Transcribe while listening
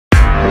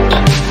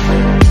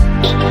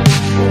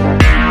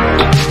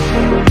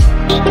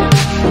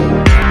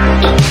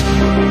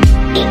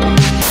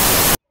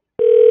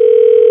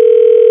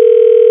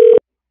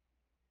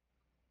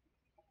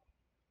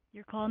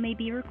may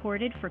be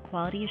recorded for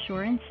quality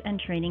assurance and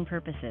training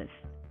purposes.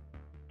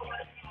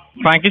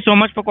 Thank you so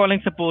much for calling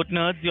Support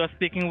Nerds. You're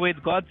speaking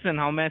with Godson.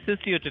 How may I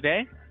assist you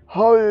today?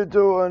 How you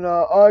doing?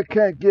 I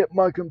can't get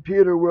my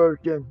computer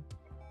working.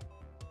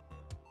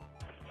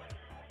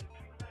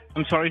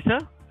 I'm sorry, sir?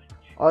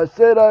 I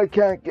said I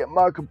can't get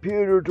my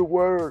computer to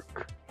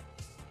work.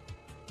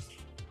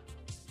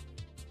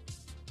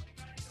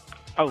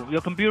 Oh,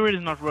 your computer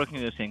is not working,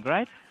 you're saying,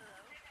 right?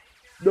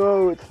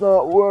 No, it's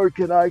not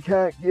working. I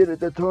can't get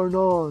it to turn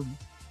on.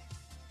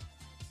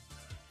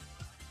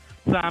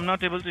 Sir, I'm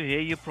not able to hear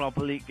you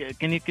properly.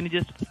 Can you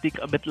just speak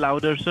a bit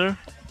louder, sir?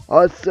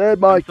 I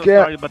said I'm so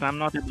sorry, but I'm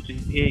not able to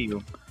hear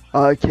you.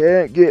 I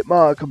can't get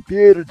my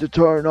computer to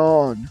turn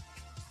on.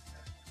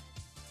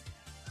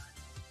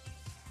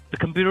 The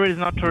computer is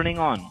not turning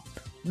on.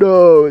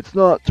 No, it's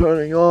not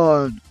turning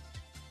on.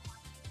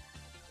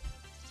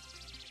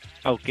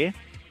 Okay.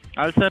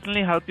 I'll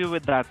certainly help you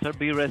with that, sir.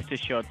 Be rest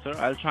assured, sir.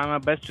 I'll try my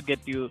best to get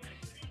you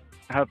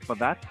help for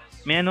that.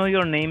 May I know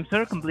your name,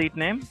 sir? Complete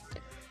name?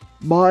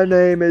 My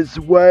name is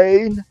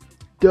Wayne.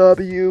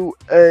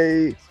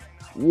 W-A-Y-N-E.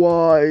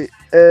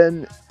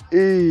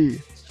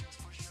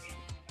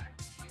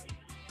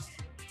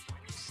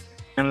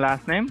 And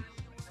last name?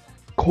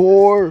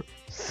 Core.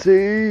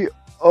 C-O-R-E.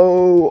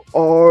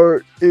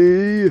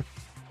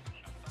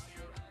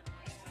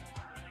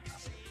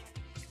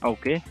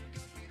 Okay.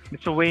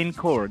 Mr. Wayne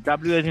Core.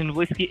 W as in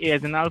whiskey, A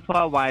as in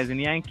alpha, Y as in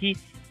Yankee,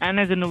 N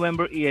as in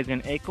November, E as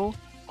in echo.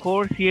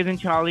 Core, C as in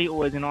Charlie,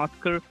 O as in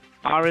Oscar,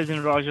 R as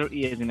in Roger,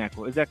 E as in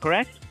echo. Is that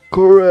correct?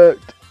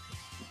 Correct.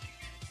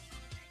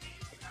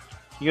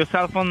 Your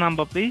cell phone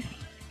number, please.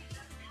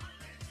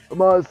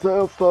 My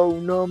cell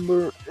phone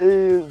number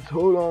is...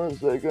 Hold on a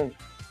second.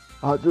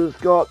 I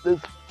just got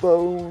this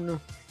phone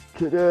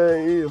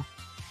today.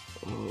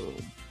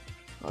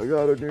 I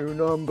got a new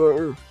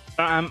number.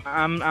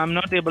 I'm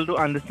not able to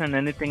understand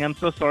anything. I'm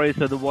so sorry,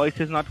 sir. The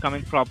voice is not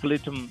coming properly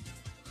to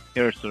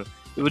here, sir.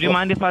 Would you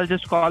mind if I'll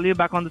just call you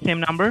back on the same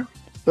number?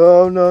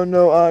 No.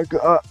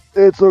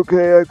 It's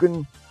okay. I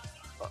can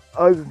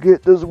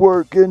get this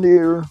working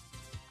here.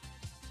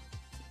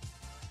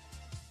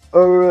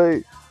 All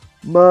right.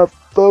 My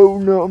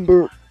phone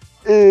number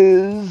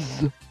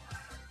is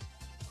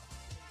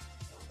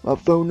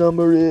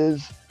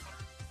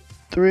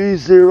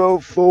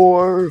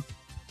 304.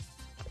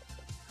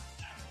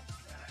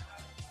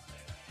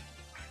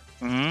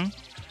 Mm-hmm.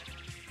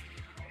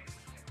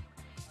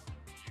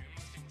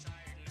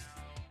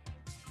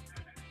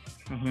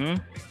 Mm-hmm.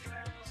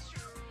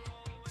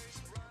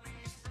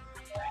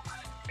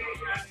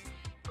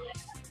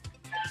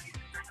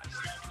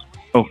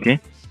 Okay.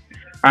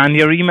 And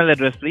your email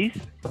address, please?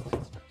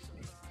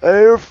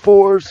 Air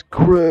Force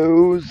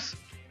Cruise.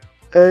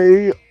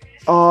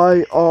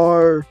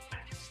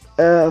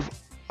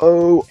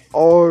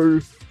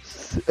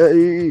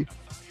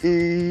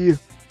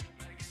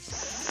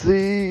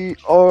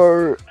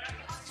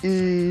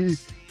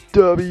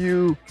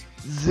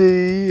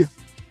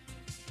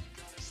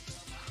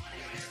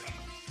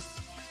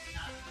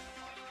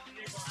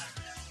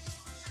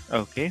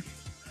 Okay.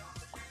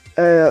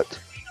 at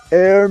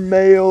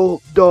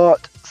airmail.cc.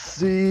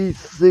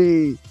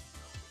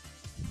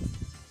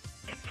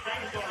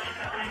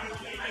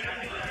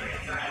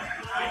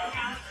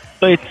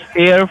 So it's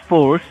Air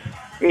Force.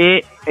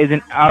 A is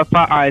in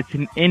Alpha, I is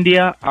in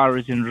India, R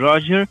is in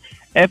Roger,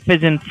 F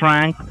is in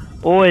Frank,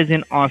 O is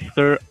in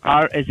Oscar,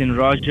 R is in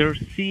Roger,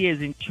 C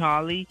is in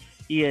Charlie,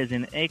 E is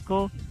in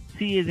Echo,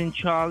 C is in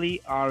Charlie,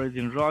 R is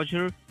in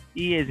Roger,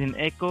 E is in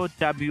Echo,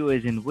 W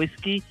is in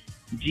Whiskey,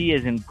 G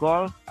is in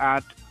Golf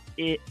at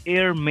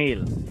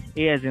Airmail.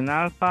 A is in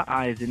Alpha,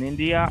 I is in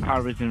India,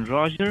 R is in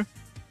Roger,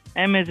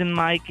 M is in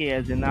Mike, A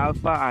is in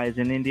Alpha, I is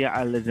in India,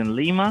 L is in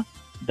Lima,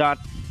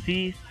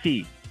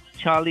 .cc.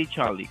 Charlie,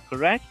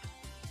 correct?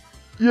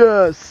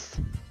 Yes.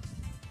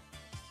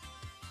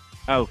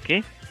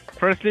 Okay.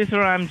 Firstly,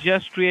 sir, I'm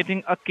just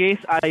creating a case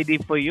ID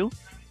for you.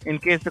 In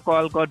case the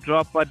call got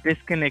dropped or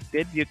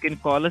disconnected, you can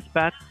call us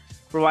back,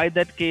 provide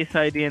that case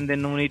ID, and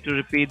then no need to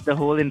repeat the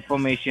whole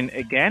information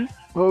again.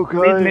 Okay.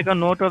 Please make a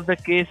note of the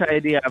case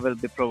ID I will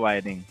be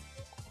providing.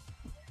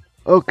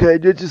 Okay,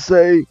 did you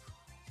say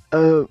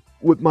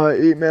with my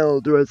email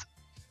address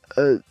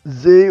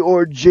Z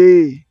or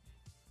G?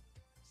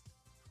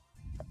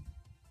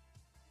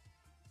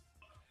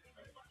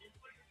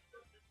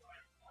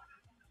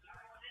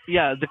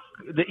 Yeah,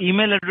 the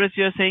email address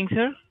you're saying,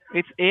 sir?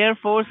 It's Air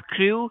Force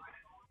Crew,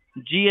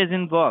 G as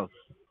in golf,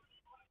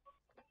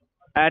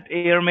 at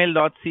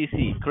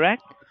airmail.cc,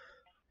 correct?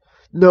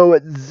 No,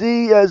 it's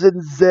Z as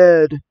in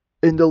Z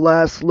in the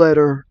last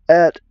letter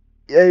at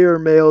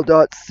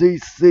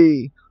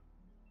airmail.cc.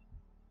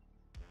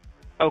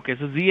 Okay,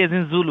 so Z as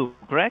in Zulu,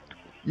 correct?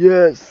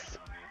 Yes.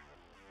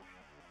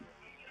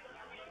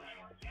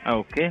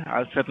 Okay,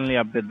 I'll certainly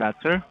update that,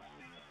 sir.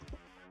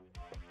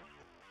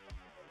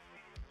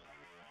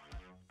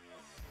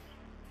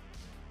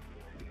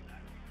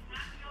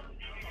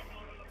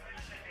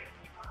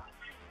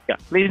 Yeah,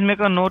 please make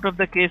a note of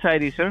the case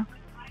ID, sir.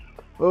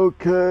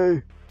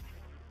 Okay.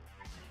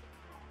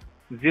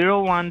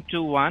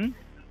 0121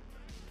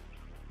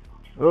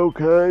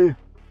 Okay.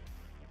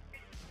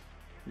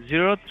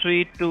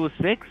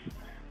 0326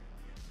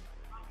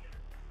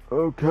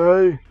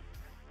 Okay.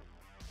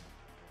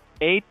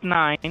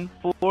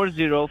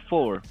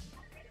 89404.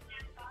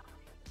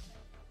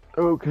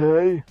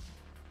 Okay.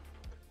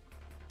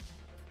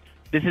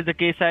 This is the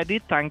case ID.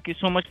 Thank you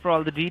so much for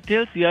all the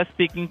details. You are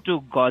speaking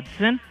to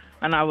Godson,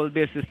 and I will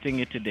be assisting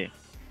you today.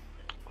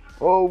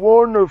 Oh,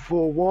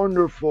 wonderful,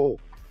 wonderful,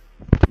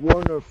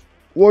 wonderful,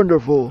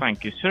 wonderful.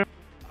 Thank you, sir.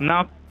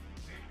 Now,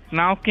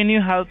 can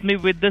you help me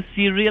with the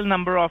serial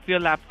number of your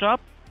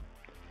laptop?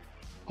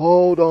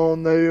 Hold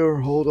on there,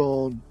 hold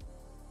on.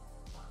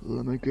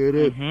 Let me get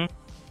it.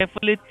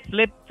 Carefully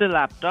flip the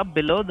laptop.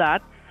 Below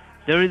that,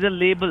 there is a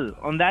label.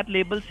 On that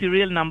label,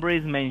 serial number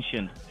is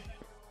mentioned.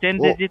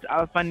 10-digit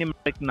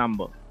alphanumeric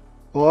number.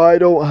 Well, I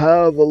don't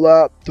have a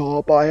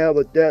laptop. I have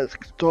a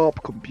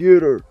desktop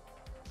computer.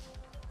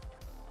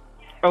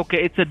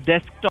 Okay, it's a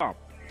desktop.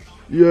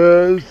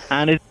 Yes.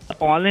 And it's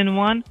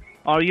all-in-one,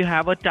 or you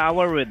have a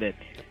tower with it?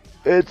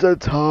 It's a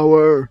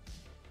tower.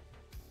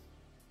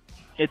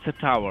 It's a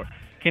tower.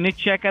 Can you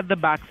check at the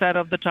backside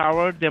of the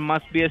tower? There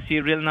must be a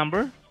serial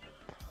number.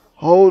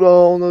 Hold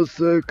on a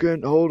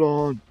second. Hold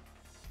on.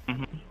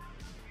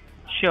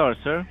 Sure,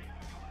 sir.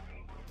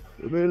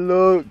 Let me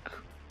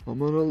look. I'm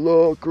gonna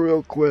look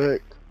real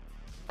quick.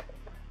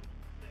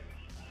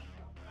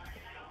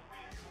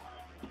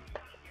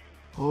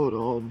 Hold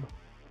on.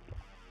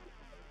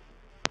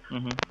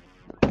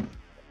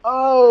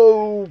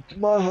 Oh,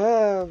 my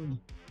hand.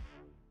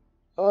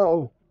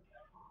 Oh.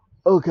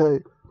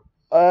 Okay.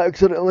 I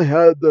accidentally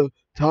had the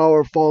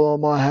tower fall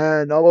on my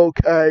hand. I'm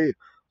okay.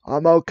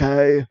 I'm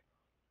okay.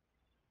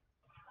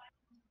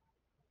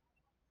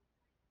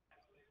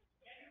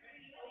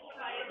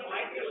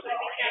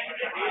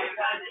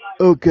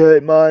 Okay,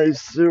 my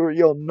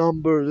serial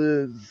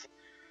number is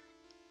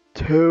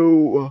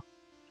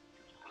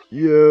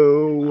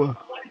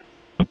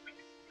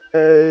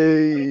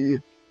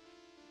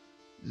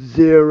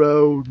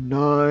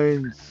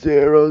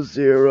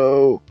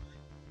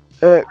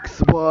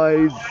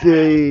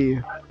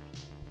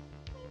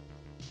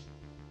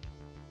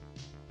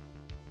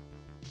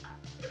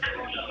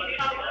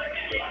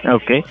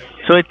Okay,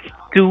 so it's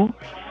 2,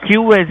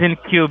 Q as in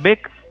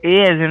cubic,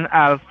 A as in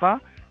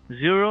alpha,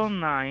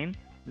 0900,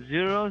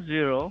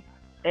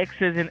 X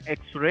as in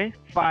X-ray,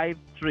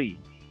 53.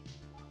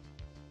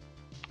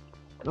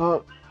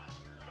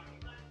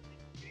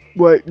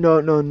 Wait, no.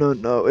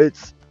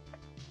 It's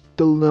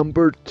the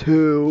number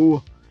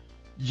 2,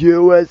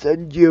 U as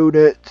in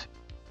unit,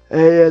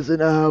 A as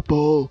in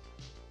apple,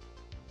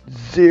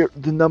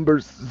 the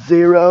numbers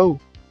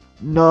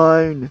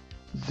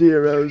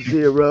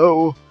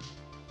 0900,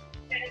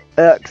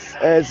 X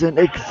as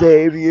in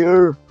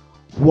Xavier,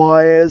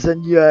 Y as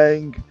in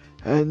Yang,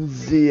 and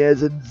Z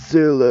as in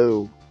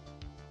Zulu.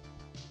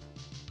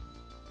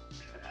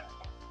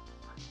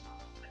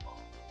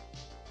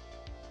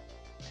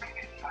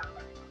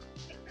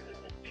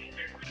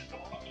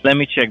 Let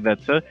me check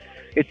that, sir.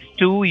 It's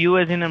 2, U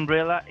as in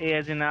umbrella, A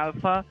as in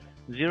alpha,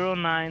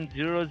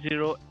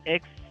 0900,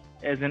 X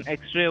as in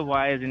X-ray,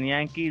 Y as in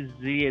Yankee,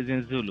 Z as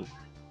in Zulu.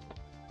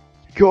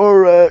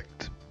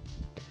 Correct.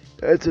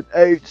 It's an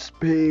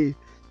HP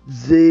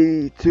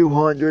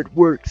Z200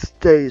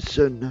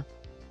 workstation.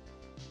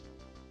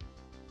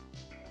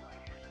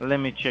 Let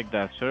me check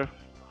that, sir.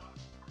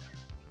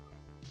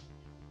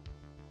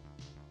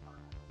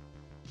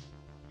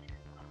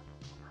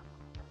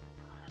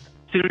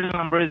 Serial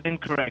number is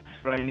incorrect,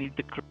 sir. I need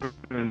the correct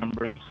serial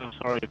number. I'm so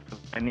sorry.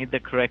 I need the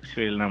correct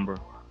serial number.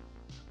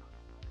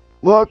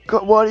 What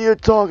are you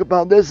talking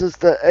about? This is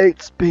the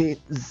HP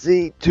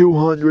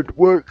Z200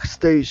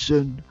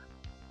 workstation.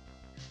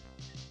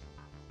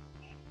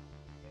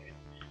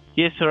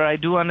 Yes, sir, I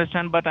do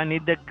understand, but I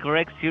need the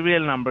correct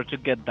serial number to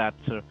get that,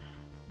 sir.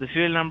 The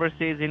serial number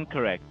says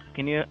incorrect.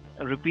 Can you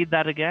repeat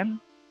that again?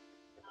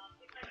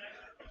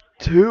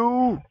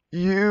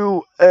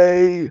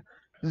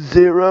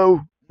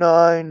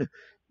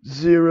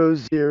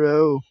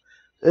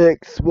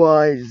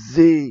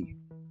 2UA0900XYZ.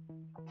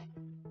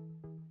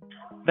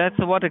 That's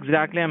what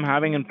exactly I'm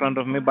having in front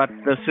of me, but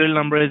the serial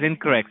number is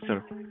incorrect,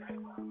 sir.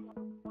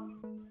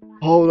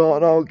 Hold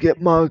on, I'll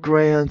get my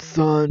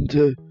grandson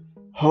to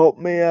help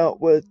me out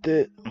with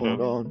it.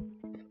 Hold on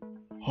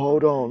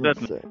a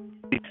sec.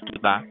 Let's do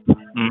that.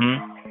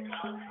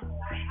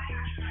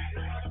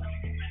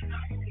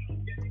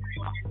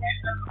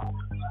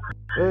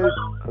 Hey,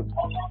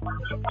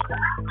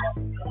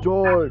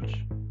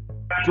 George,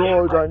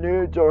 I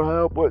need your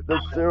help with the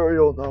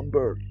serial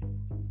number.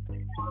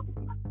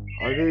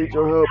 I need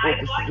your help with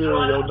the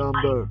serial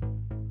number.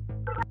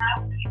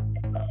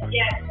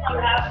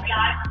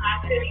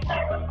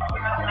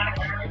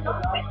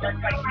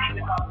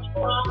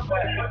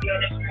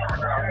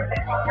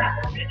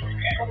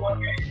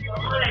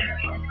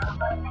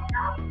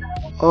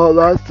 Oh,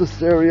 that's the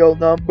serial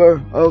number?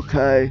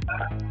 Okay.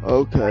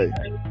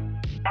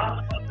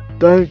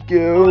 Thank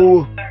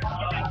you.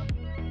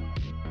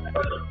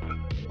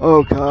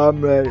 Okay,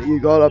 I'm ready. You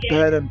got a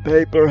pen and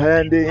paper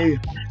handy?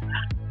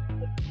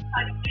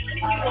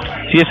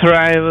 Yes, sir,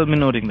 I will be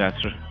noting that,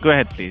 sir. Go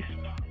ahead, please.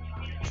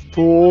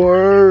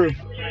 4,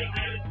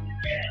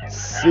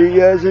 C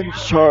as in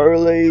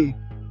Charlie,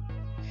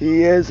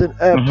 E as in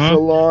Mm-hmm.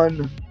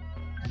 Epsilon,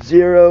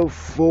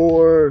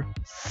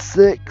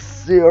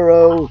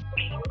 0460,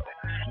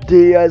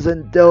 D as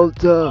in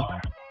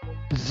Delta,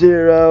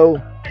 0,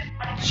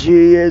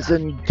 G as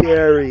in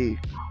Gary.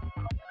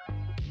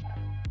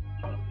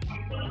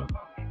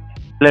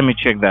 Let me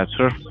check that,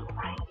 sir.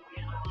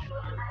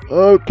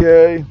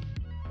 Okay.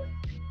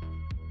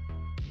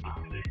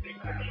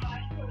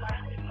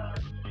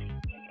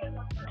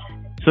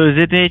 So is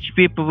it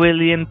HP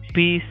Pavilion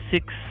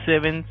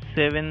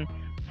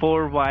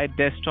P6774Y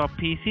desktop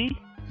PC?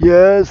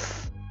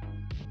 Yes.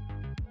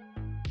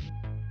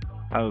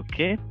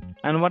 Okay.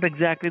 And what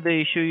exactly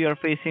the issue you're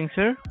facing,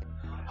 sir?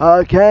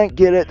 I can't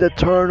get it to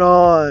turn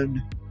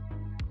on.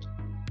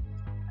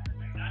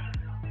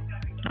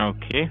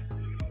 Okay.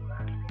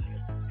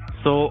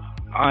 So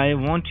I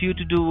want you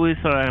to do is,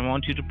 or I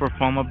want you to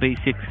perform a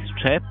basic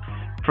step.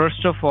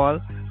 First of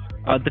all,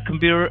 the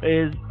computer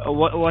is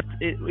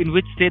in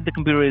which state the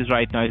computer is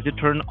right now? Is it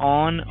turned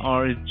on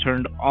or is it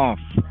turned off?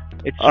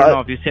 It's turned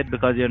off. You said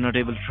because you're not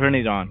able to turn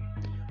it on.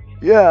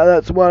 Yeah,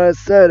 that's what I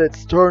said.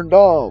 It's turned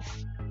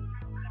off.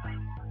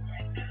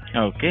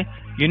 Okay.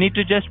 You need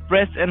to just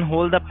press and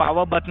hold the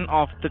power button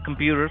of the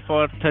computer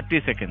for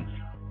 30 seconds.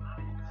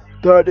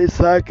 30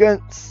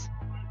 seconds?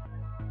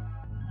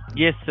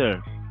 Yes,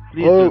 sir.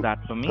 Please do that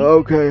for me.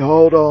 Okay,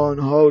 hold on.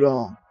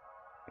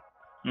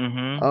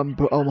 Mm-hmm. I'm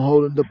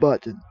holding the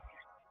button.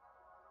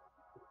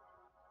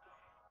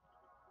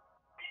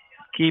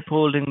 Keep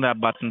holding that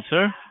button,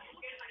 sir.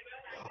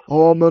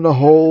 Oh, I'm gonna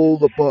hold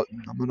the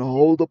button. I'm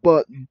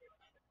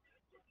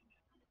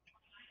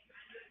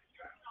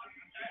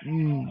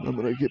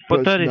gonna get For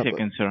pressing 30 that button.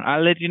 seconds, sir.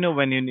 I'll let you know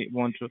when you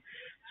want to.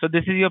 So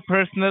this is your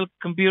personal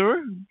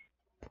computer?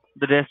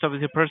 The desktop is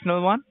your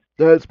personal one?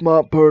 That's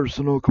my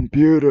personal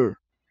computer.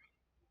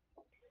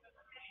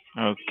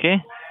 Okay.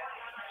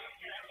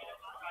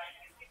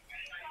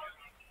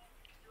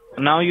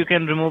 Now you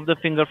can remove the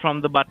finger from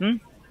the button.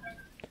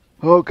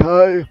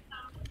 Okay.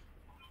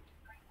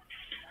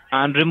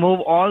 And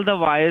remove all the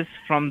wires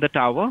from the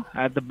tower.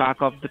 At the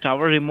back of the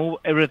tower, remove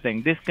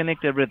everything.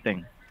 Disconnect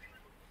everything.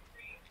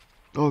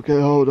 Okay,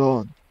 hold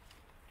on.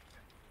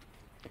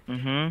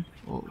 Mm-hmm.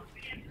 Oh.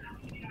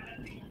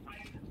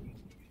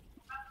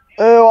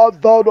 Ew, I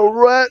found a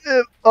rat.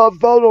 I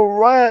found a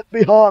rat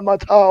behind my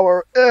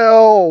tower.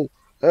 Ew.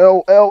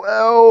 Ew,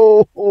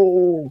 ew,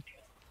 ew.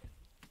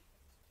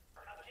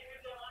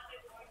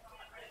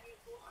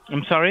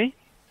 I'm sorry?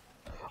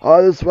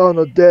 I just found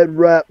a dead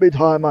rat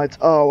behind my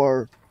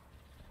tower.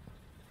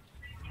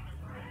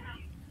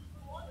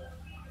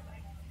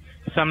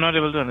 So I'm not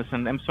able to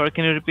understand. I'm sorry,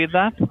 can you repeat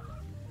that?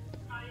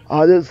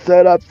 I just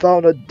said I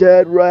found a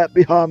dead rat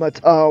behind my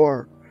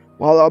tower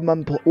while I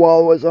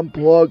was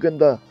unplugging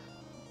the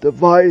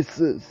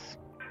devices.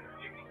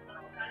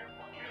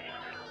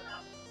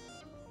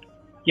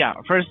 Yeah,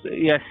 first,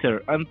 yes,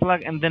 sir.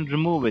 Unplug and then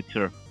remove it,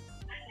 sir.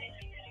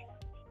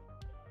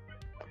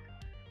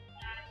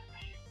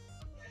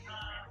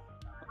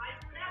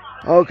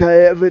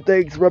 Okay,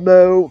 everything's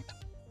removed.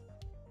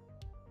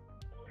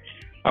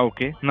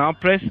 Okay, now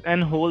press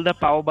and hold the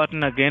power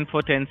button again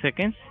for 10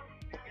 seconds.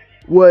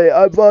 Wait,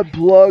 I've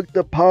unplugged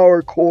the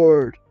power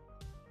cord.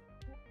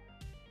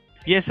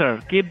 Yes, sir.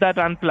 Keep that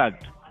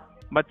unplugged.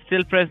 But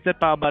still press the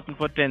power button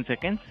for 10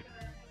 seconds.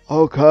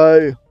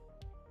 Okay.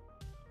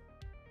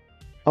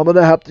 I'm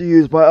gonna have to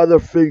use my other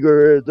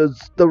finger.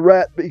 The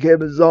rat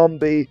became a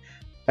zombie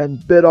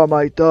and bit on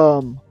my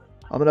thumb.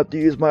 I'm gonna have to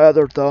use my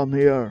other thumb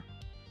here.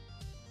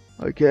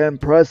 Okay, I'm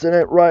pressing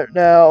it right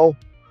now.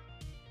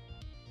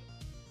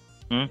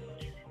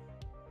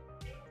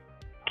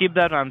 Keep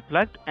that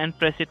unplugged and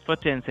press it for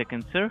 10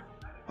 seconds, sir.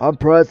 I'm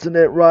pressing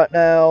it right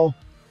now.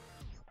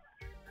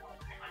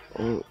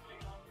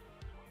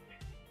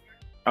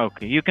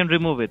 Okay, you can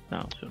remove it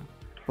now, sir.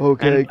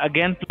 Okay. And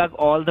again plug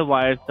all the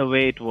wires the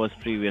way it was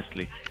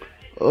previously.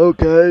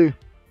 Okay.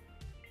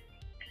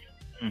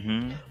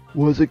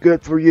 Was it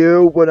good for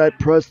you when I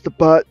pressed the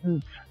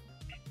button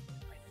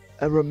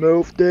and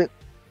removed it?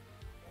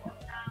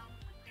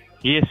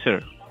 Yes,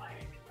 sir.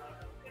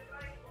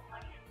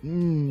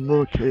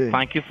 Okay.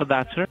 Thank you for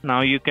that, sir.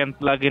 Now you can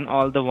plug in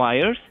all the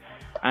wires.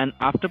 And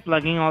after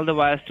plugging all the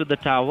wires to the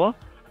tower,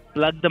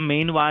 plug the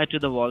main wire to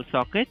the wall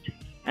socket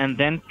and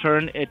then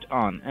turn it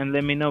on. And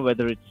let me know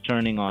whether it's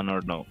turning on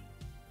or no.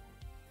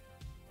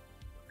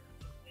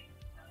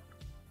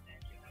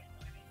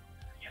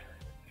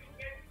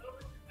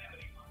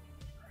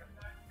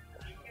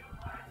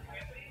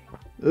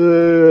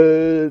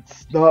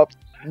 It's not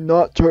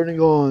turning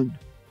on.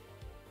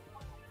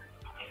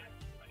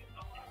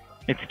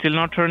 It's still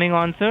not turning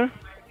on, sir?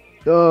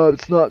 No,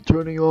 it's not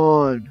turning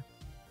on.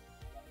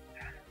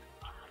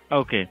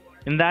 Okay.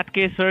 In that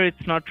case, sir,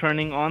 it's not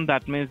turning on.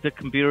 That means the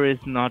computer is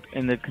not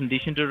in the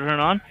condition to turn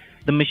on.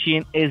 The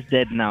machine is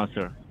dead now,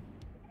 sir.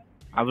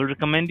 I will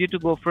recommend you to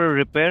go for a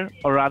repair,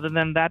 or rather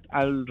than that,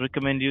 I will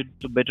recommend you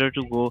to better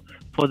to go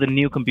for the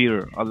new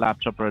computer, or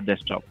laptop, or a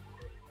desktop.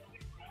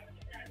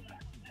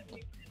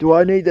 Do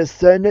I need to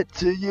send it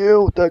to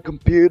you, the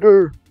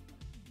computer?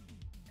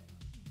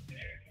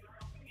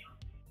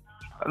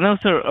 No,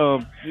 sir.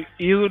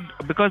 You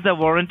because the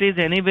warranty is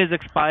anyways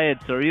expired,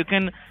 sir. You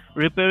can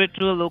repair it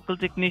to a local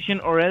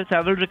technician, or else I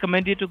will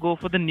recommend you to go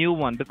for the new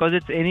one because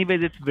it's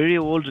very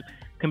old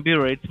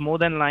computer. It's more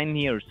than 9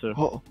 years, sir.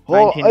 Oh,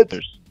 19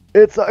 years.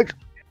 it's like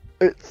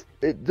it's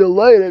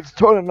delayed. It's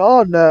turning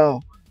on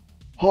now.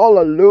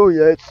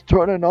 Hallelujah! It's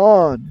turning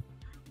on,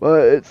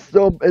 but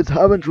it's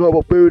having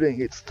trouble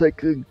booting.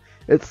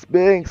 It's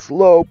being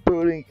slow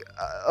booting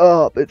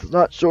up. It's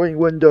not showing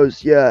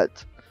Windows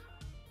yet.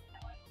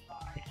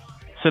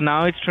 So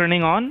now it's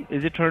turning on.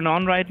 Is it turned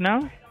on right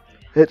now?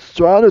 It's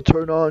trying to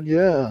turn on,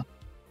 yeah.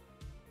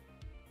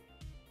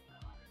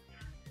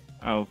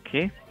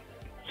 Okay.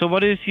 So what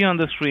do you see on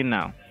the screen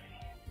now?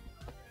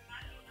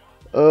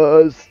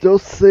 Still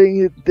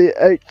seeing the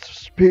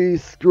HP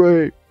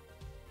screen.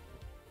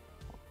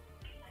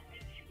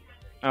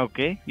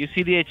 Okay. You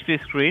see the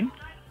HP screen?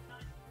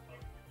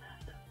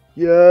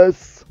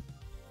 Yes.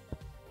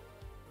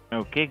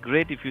 Okay,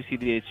 great if you see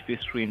the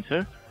HP screen,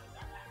 sir.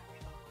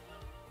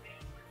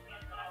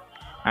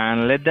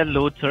 And let that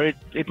load, sir.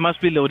 It must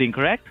be loading,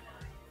 correct?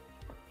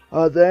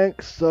 I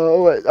think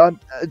so.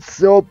 It's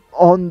still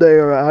on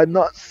there. I'm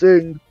not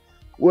seeing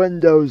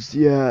Windows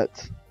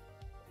yet.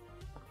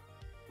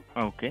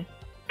 Okay.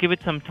 Give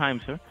it some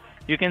time, sir.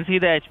 You can see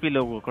the HP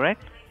logo,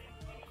 correct?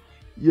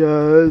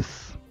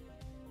 Yes.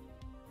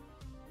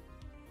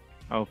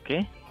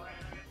 Okay.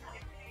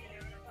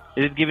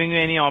 Is it giving you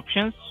any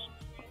options?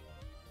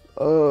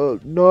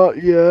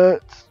 Not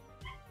yet.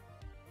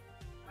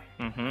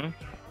 Mm-hmm.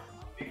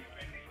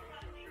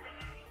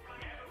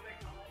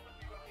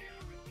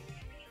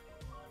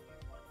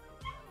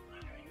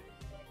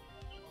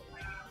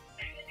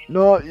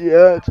 Not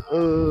yet.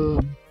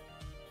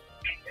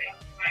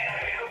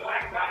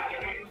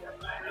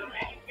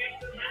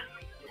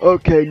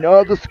 Okay,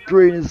 now the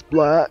screen is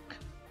black.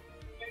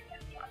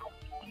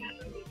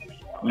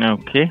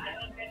 Okay.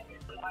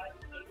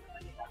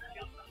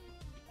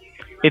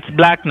 It's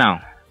black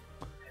now.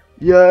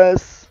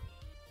 Yes.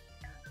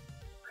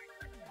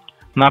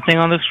 Nothing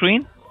on the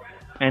screen?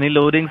 Any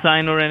loading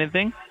sign or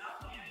anything?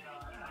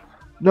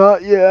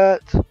 Not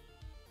yet.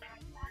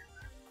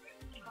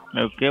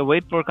 Okay,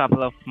 wait for a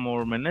couple of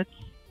more minutes.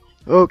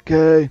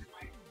 Okay.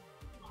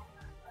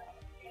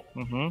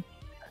 Mm-hmm.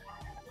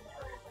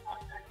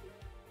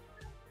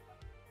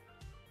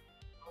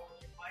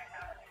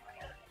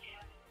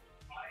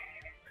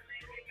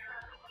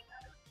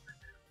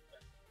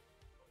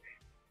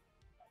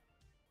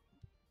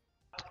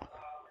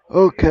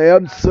 Okay,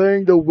 I'm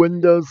seeing the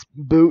Windows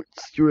boot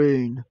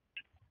screen.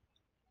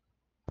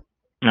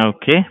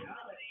 Okay.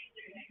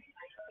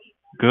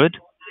 Good.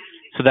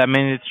 So that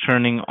means it's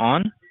turning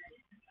on.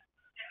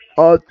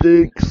 I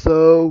think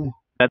so.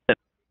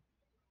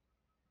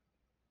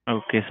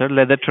 Okay, sir.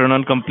 Let that turn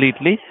on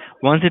completely.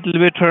 Once it will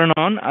be turned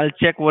on, I'll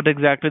check what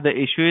exactly the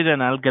issue is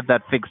and I'll get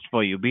that fixed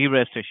for you. Be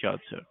rest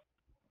assured, sir.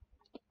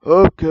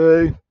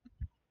 Okay.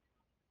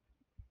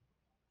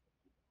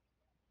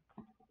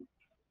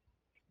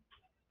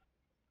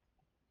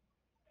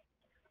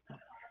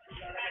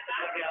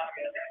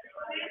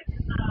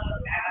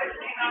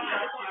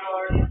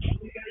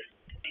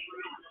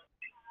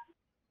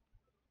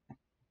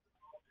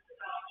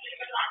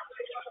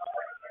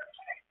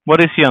 What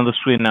is he on the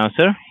screen now,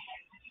 sir?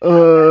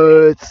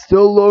 It's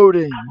still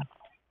loading.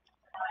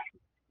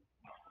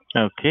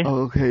 Okay.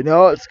 Okay,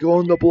 now it's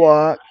going to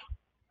black.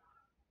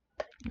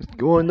 It's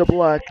going to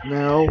black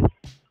now.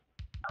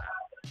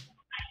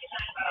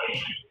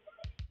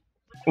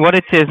 What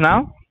it says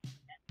now?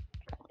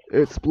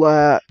 It's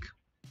black.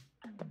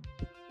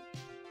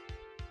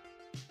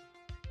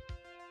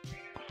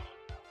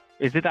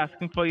 Is it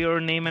asking for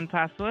your name and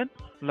password?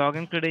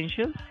 Login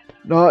credentials?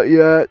 Not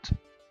yet.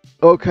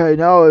 Okay,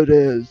 now it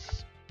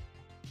is.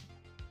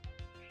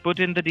 Put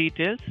in the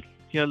details,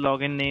 your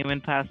login name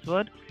and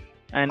password,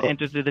 and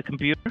enter to the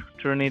computer.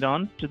 Turn it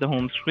on to the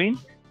home screen.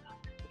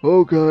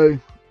 Okay.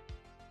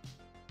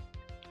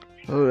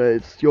 Alright,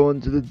 it's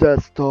going to the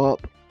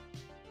desktop.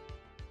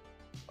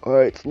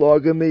 Alright, it's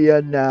logging me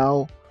in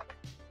now.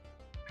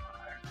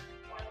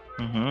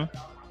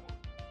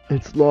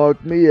 It's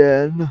logged me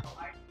in.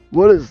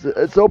 What is this?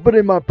 It's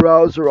opening my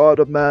browser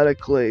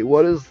automatically.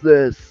 What is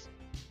this?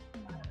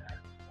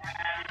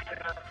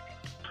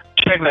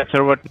 Check that,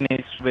 sir. What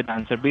needs to be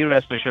done, sir? Be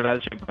rest assured, I'll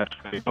check that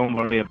for you. Don't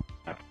worry about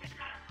that.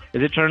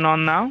 Is it turned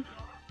on now?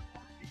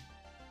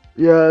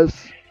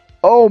 Yes.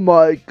 Oh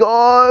my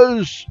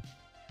gosh!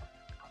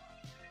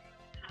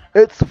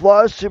 It's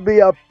flashing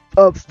me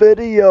a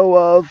video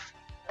of...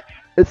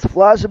 It's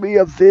flashing me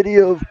a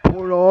video of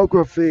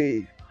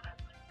pornography.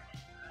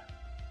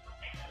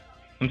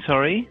 I'm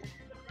sorry?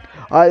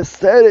 I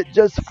said it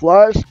just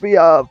flashed me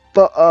a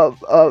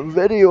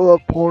video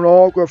of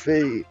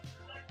pornography.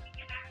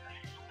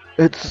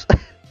 It's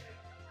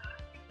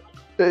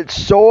It's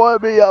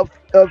showing me a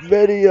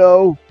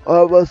video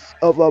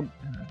of a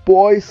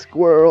boy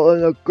squirrel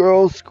and a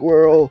girl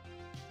squirrel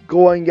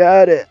going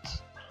at it.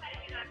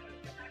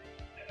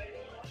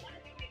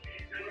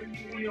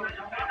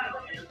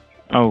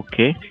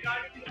 Okay.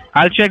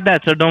 I'll check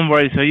that, sir. Don't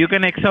worry, sir. You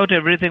can X out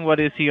everything what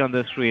you see on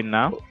the screen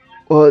now.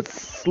 Well, it's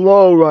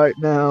slow right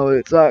now.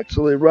 It's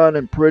actually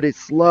running pretty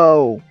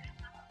slow.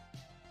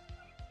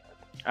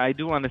 I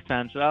do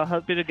understand, sir. I'll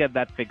help you to get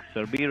that fixed,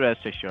 sir. Be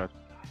rest assured.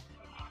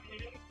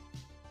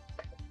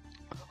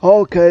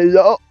 Okay,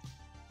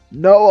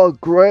 now a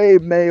gray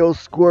male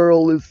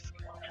squirrel is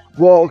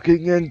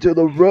walking into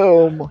the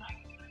room.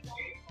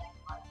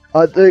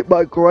 I think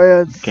my Okay.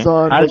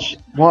 grandson was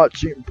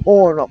watching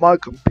porn on my I'll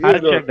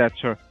computer. check that,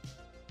 sir.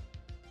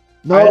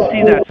 No, I'll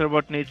see that, sir.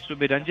 What needs to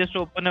be done? Just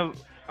open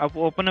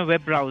a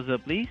web browser,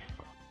 please.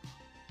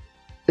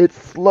 it's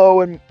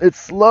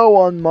slow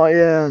on my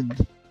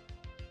end.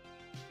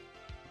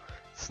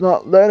 It's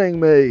not letting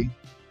me.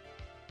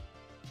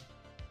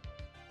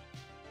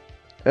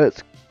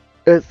 It's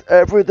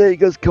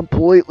everything is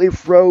completely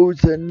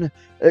frozen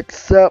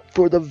except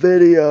for the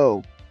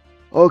video.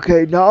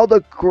 Okay, now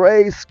the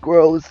gray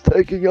squirrel is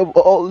taking off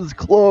all his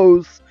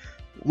clothes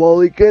while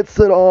he gets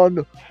it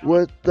on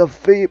with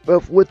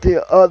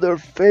the other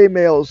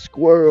female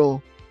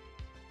squirrel.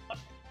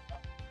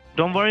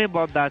 Don't worry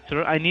about that,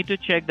 sir. I need to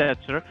check that,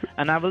 sir.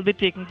 And I will be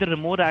taking the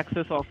remote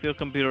access of your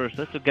computer,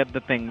 sir, to get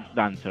the thing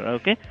done, sir.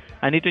 Okay?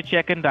 I need to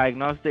check and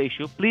diagnose the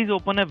issue. Please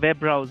open a web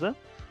browser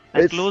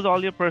and close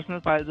all your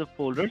personal files or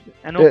folders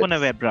and open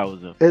a web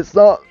browser. It's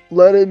not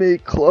letting me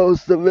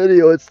close the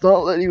video. It's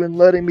not even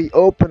letting me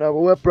open a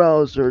web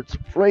browser. It's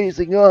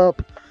freezing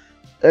up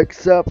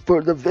except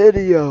for the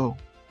video.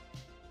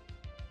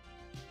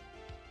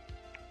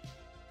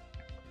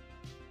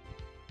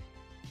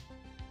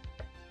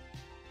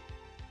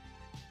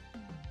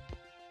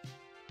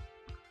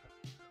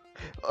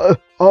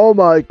 Oh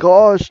my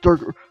gosh,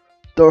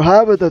 they're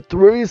having a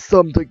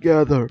threesome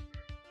together.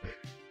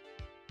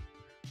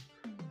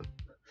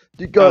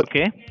 You got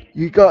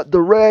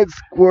the red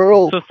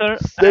squirrel. So, sir,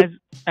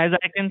 as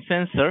I can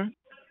sense, sir.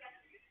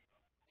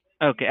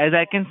 Okay, as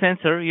I can sense,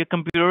 sir, your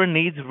computer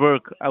needs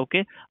work.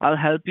 Okay, I'll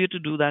help you to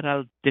do that.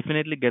 I'll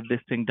definitely get this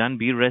thing done.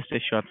 Be rest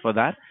assured for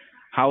that.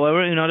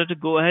 However, in order to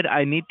go ahead,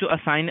 I need to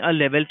assign a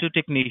level 2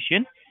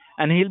 technician,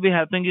 and he'll be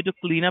helping you to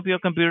clean up your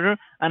computer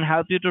and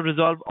help you to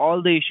resolve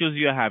all the issues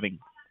you're having.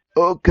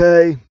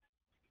 Okay.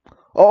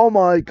 Oh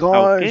my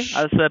gosh. Okay,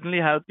 I'll certainly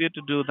help you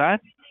to do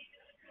that.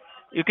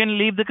 You can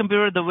leave the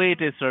computer the way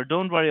it is, sir.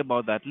 Don't worry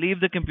about that. Leave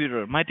the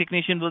computer. My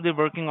technician will be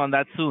working on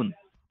that soon.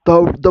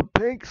 The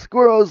pink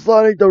squirrel is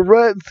letting the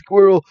red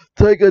squirrel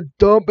take a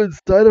dump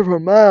inside of her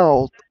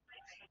mouth.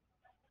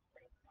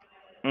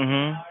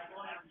 Mm-hmm.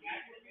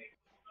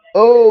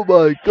 Oh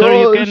my gosh. Sir,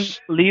 you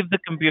can leave the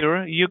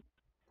computer. You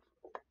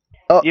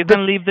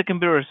can leave the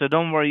computer, so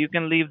don't worry. You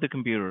can leave the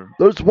computer.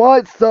 There's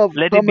white stuff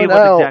Let coming it be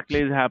what out. exactly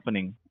is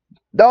happening.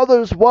 Now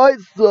there's white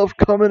stuff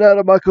coming out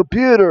of my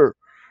computer.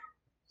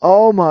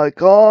 Oh my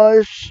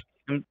gosh.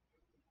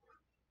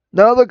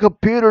 Now the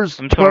computer's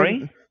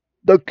sorry?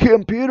 The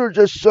computer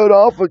just shut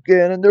off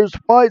again and there's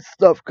white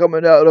stuff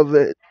coming out of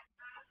it.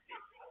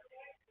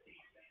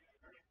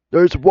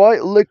 There's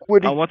white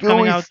liquidy what's gooey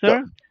coming out,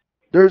 stuff. sir?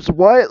 There's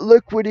white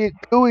liquidy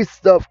gooey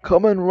stuff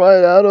coming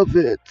right out of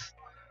it.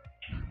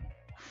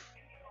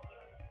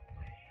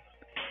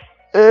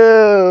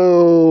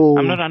 Ew.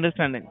 I'm not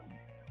understanding.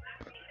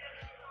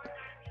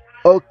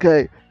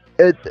 Okay.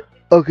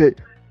 Okay.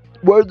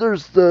 Where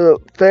there's the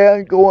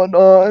fan going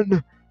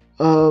on,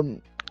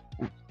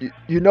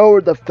 you know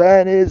where the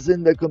fan is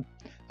in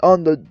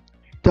on the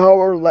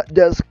tower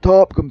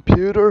desktop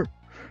computer?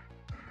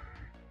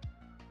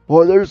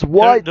 Well, there's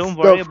white Sir, don't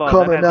worry stuff about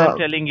coming that. As out. I'm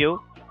telling you,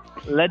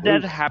 let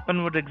that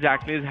happen what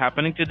exactly is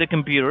happening to the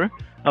computer.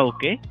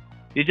 Okay?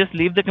 You just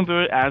leave the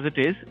computer as it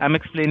is. I'm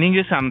explaining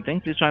you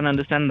something. Please try and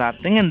understand that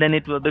thing and then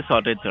it will be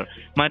sorted, sir.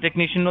 My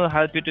technician will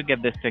help you to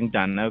get this thing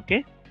done,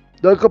 okay?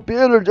 The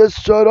computer just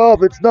shut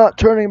off. It's not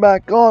turning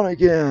back on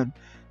again.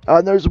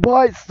 And there's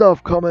white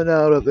stuff coming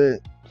out of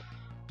it.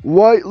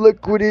 White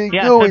liquidy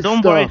gooey sir, don't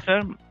stuff. worry,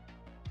 sir.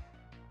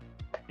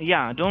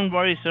 Yeah, don't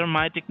worry, sir.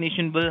 My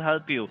technician will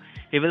help you.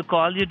 He will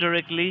call you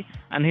directly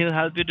and he'll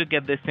help you to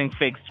get this thing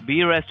fixed.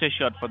 Be rest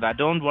assured for that.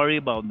 Don't worry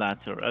about that,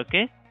 sir,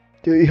 okay?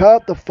 Do you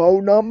have the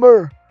phone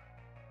number?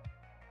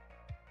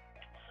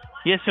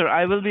 Yes, sir.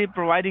 I will be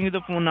providing you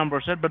the phone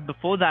number, sir. But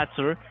before that,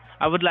 sir,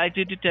 I would like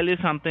to tell you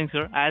something,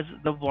 sir. As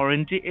the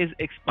warranty is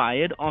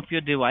expired of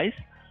your device,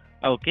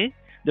 okay?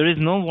 There is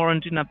no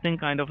warranty, nothing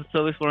kind of a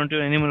service warranty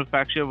or any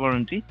manufacturer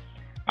warranty.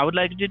 I would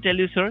like to tell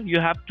you, sir, you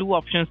have two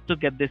options to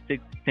get this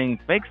thing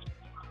fixed.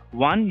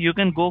 One, you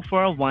can go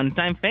for a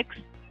one-time fix.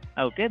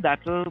 Okay,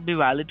 that will be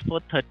valid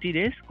for 30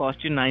 days,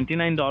 cost you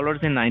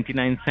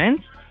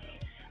 $99.99.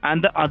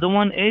 And the other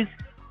one is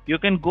you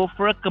can go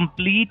for a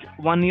complete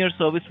 1-year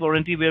service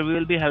warranty where we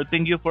will be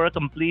helping you for a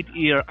complete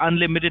year,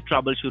 unlimited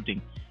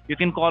troubleshooting. You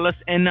can call us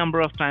n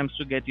number of times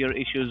to get your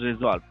issues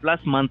resolved, plus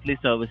monthly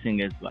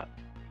servicing as well.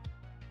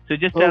 So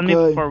just tell me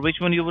for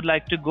which one you would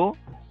like to go.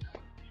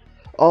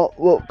 Oh,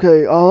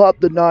 okay, I'll have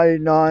the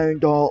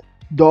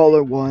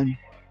 $99 one.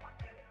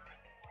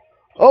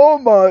 Oh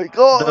my The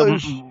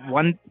gosh!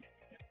 one.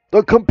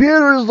 The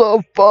computer's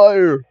on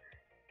fire!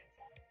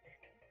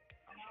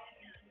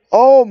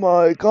 Oh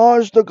my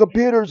gosh, the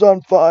computer's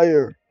on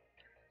fire!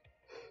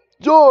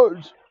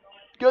 George,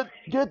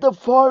 get the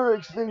fire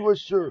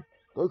extinguisher.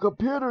 The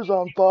computer's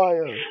on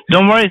fire.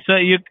 Don't worry, sir.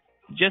 You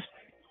just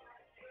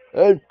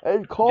And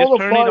call the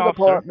turn it fire off,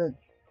 sir. department.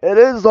 It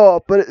is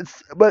off, but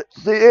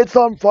see, it's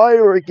on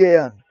fire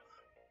again.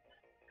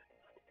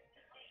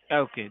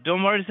 Okay.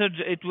 Don't worry, sir.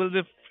 It will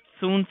be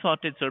soon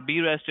sorted, sir.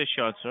 Be rest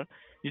assured, sir.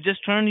 You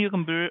just turn your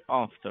computer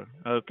off, sir.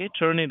 Okay.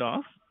 Turn it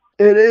off.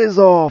 It is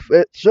off.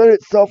 It shut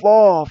itself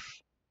off.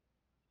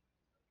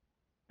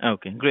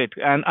 Okay. Great.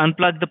 And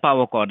unplug the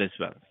power cord as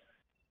well.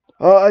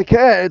 I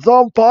can't. It's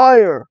on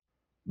fire.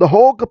 The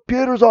whole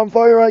computer's on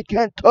fire. I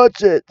can't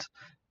touch it.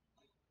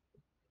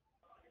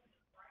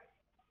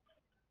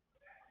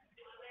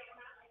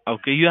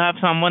 Okay. You have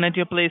someone at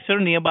your place, sir,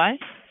 nearby?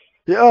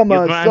 Yeah, Your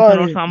my grandson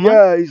or son. someone?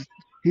 Yeah,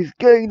 he's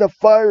getting the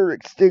fire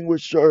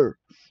extinguisher.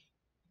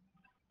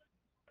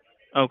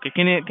 Okay.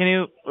 Can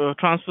you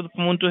transfer the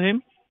phone to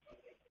him?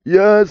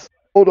 Yes.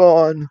 Hold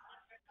on.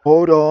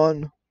 Hold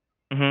on.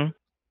 Mm-hmm.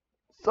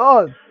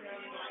 Son.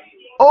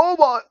 Oh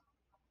my.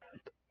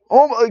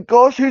 Oh my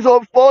gosh, he's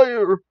on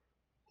fire.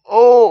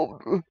 Oh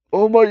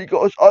my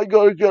gosh, I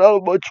gotta get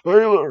out of my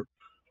trailer.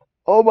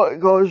 Oh my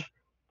gosh.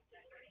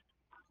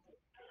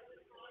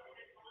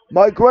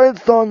 My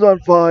grandson's on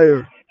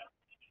fire.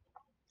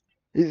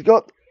 He's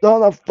got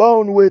on a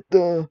phone with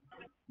the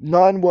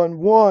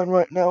 911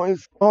 right now.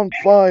 He's on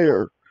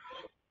fire.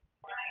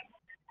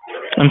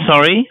 I'm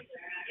sorry.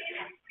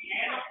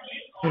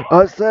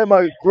 I said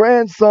my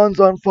grandson's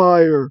on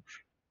fire.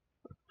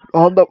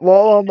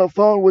 While on the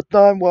phone with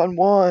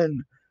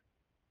 911.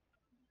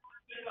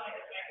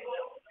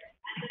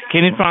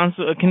 Can you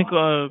transfer? Can you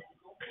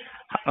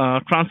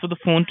transfer the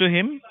phone to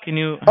him? Can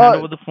you hand I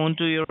over the phone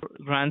to your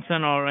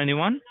grandson or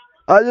anyone?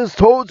 I just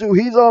told you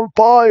he's on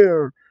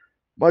fire.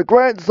 My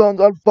grandson's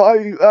on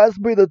fire. You asked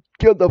me to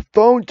give the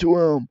phone to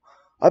him.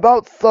 I'm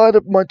outside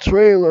of my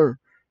trailer.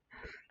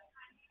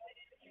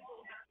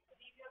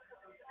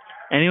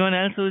 Anyone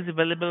else who is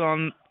available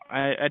on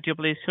at your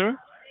place, sir?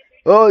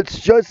 Oh, it's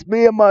just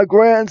me and my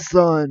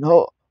grandson.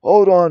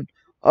 Hold on.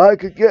 I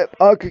could get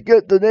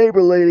the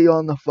neighbor lady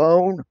on the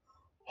phone.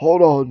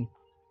 Hold on.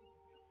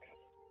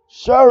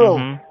 Cheryl,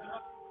 Mm-hmm.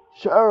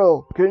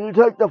 Cheryl, can you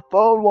take the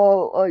phone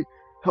while I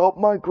help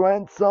my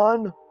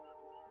grandson?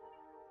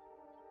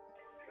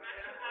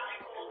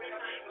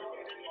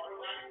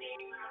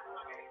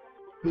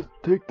 Just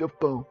take the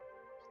phone.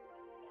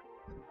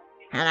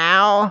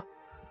 Hello?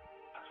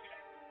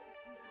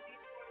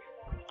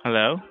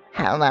 Hello.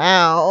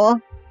 Hello?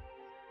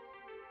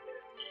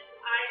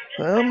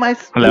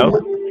 Hello.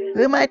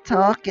 Who am I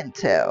talking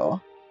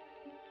to?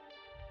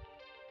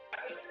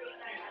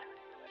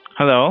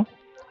 Hello.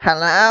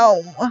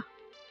 Hello?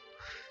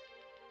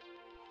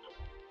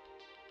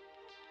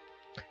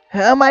 Who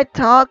am I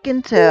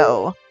talking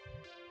to?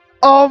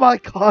 Oh my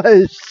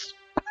gosh!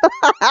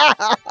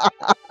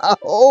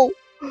 Oh.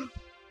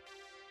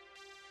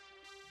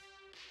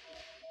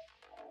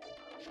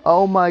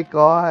 Oh my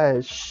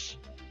gosh.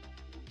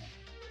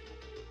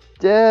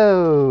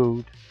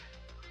 Dude.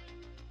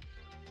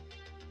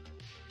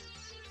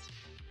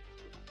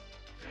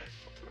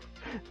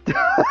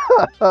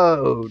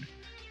 Dude.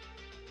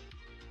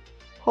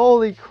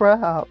 Holy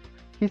crap.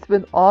 He's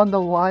been on the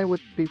line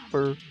with me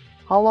for,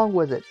 how long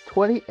was it?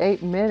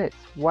 28 minutes.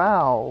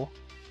 Wow.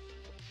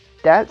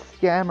 That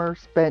scammer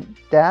spent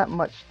that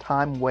much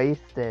time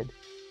wasted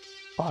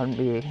on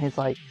me. He's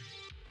like,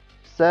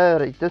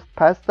 sir, just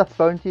pass the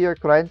phone to your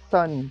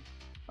grandson.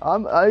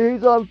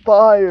 He's on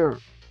fire.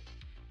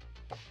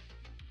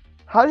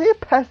 How do you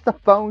pass the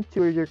phone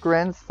to your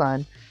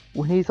grandson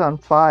when he's on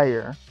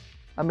fire?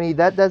 I mean,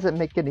 that doesn't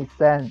make any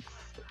sense.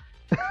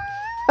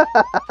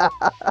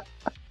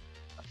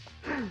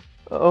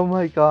 Oh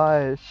my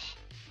gosh.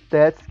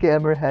 That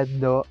scammer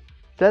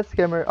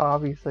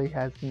obviously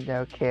has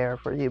no care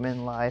for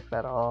human life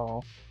at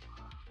all.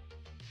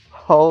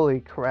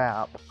 Holy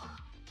crap.